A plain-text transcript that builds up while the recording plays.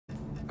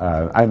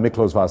I'm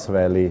Miklos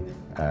Vasarheyli.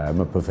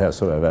 I'm a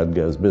professor at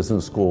Rutgers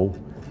Business School.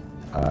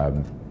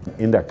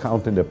 In the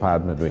accounting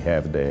department, we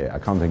have the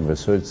Accounting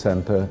Research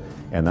Center,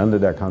 and under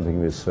the Accounting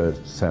Research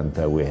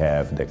Center, we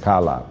have the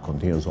CALA,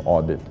 Continuous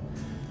Audit,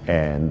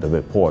 and the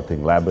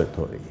Reporting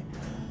Laboratory.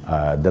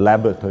 The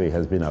laboratory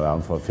has been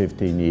around for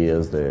 15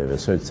 years, the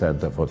Research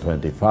Center for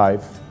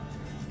 25,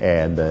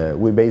 and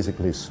we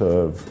basically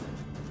serve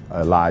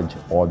a large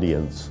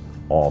audience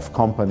of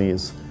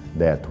companies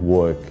that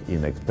work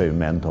in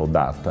experimental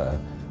data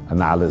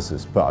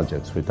analysis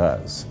projects with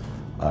us.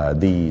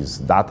 These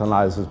data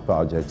analysis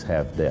projects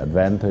have the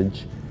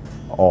advantage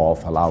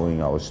of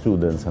allowing our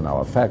students and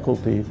our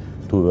faculty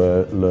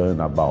to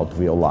learn about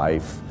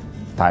real-life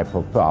type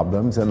of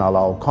problems and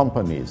allow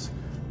companies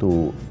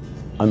to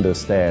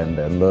understand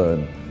and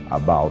learn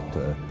about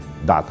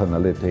data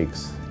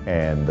analytics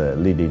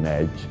and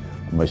leading-edge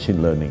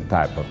machine learning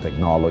type of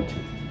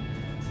technology.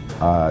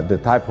 The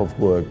type of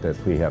work that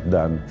we have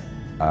done,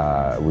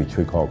 which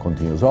we call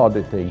continuous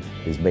auditing,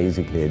 is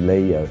basically a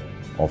layer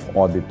of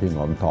auditing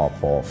on top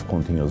of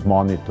continuous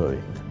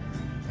monitoring.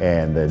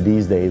 And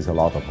these days, a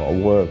lot of our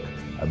work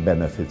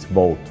benefits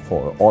both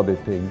for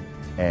auditing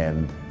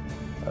and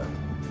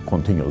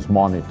continuous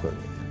monitoring.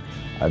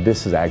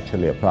 This is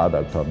actually a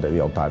product of the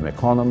real-time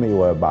economy,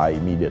 whereby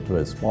immediate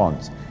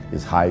response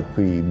is high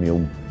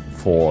premium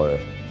for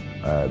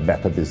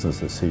better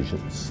business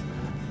decisions.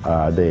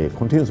 The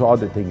continuous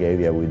auditing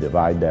area, we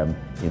divide them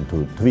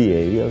into three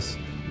areas.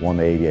 One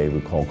area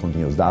we call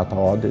continuous data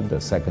audit. The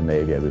second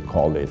area we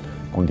call it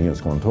continuous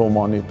control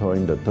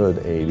monitoring. The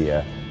third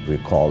area we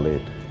call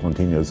it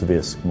continuous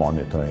risk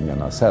monitoring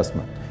and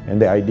assessment. And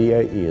the idea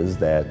is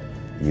that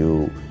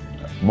you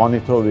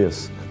monitor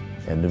risk,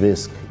 and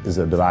risk is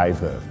a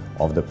driver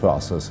of the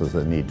processes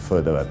that need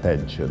further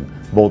attention,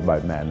 both by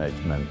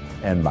management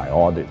and by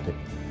auditing.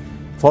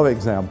 For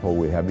example,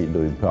 we have been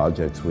doing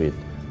projects with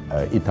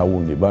Itaú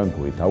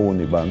Unibanco. Itaú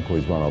Unibanco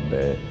is one of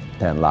the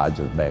 10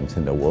 largest banks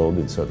in the world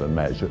in certain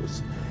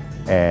measures.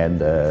 And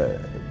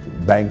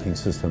banking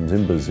systems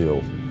in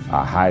Brazil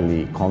are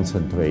highly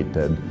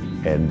concentrated,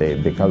 and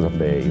because of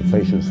the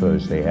inflation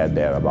surge they had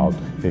there about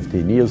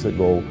 15 years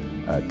ago,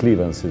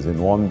 clearances in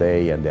one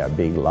day, and they are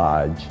big,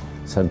 large,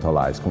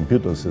 centralized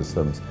computer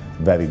systems,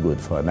 very good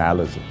for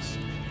analysis.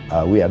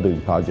 We are doing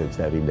projects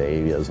there in the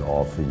areas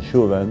of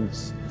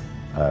insurance,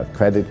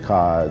 credit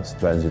cards,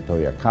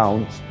 transitory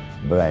accounts,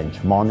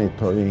 branch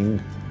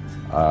monitoring,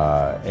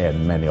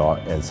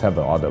 and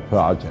several other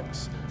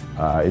projects.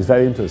 It's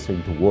very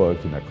interesting to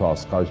work in a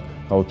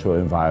cross-cultural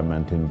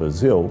environment in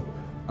Brazil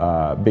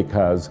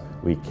because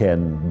we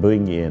can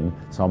bring in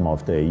some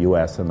of the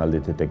US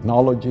analytic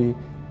technology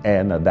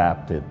and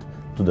adapt it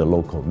to the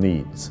local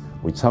needs,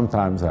 which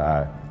sometimes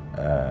are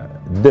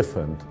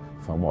different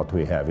from what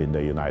we have in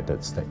the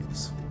United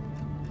States.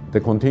 The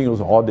continuous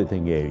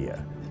auditing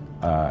area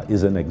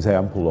is an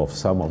example of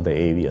some of the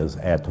areas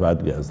at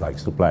Rutgers, like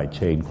supply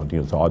chain,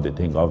 continuous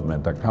auditing,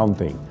 government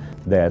accounting,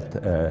 that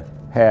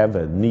have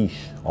a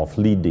niche of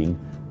leading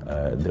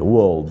the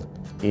world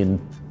in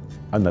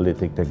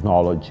analytic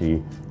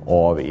technology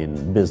or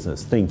in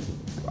business thinking.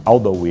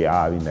 Although we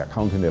are in the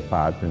accounting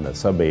department, a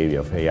sub-area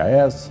of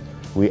AIS,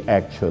 we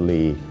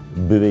actually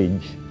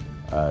bridge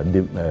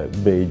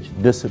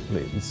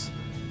disciplines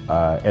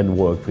and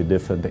work with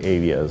different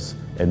areas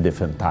and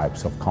different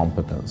types of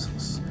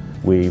competences.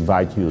 We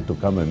invite you to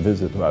come and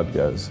visit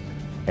Rutgers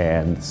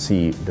and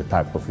see the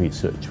type of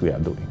research we are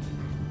doing.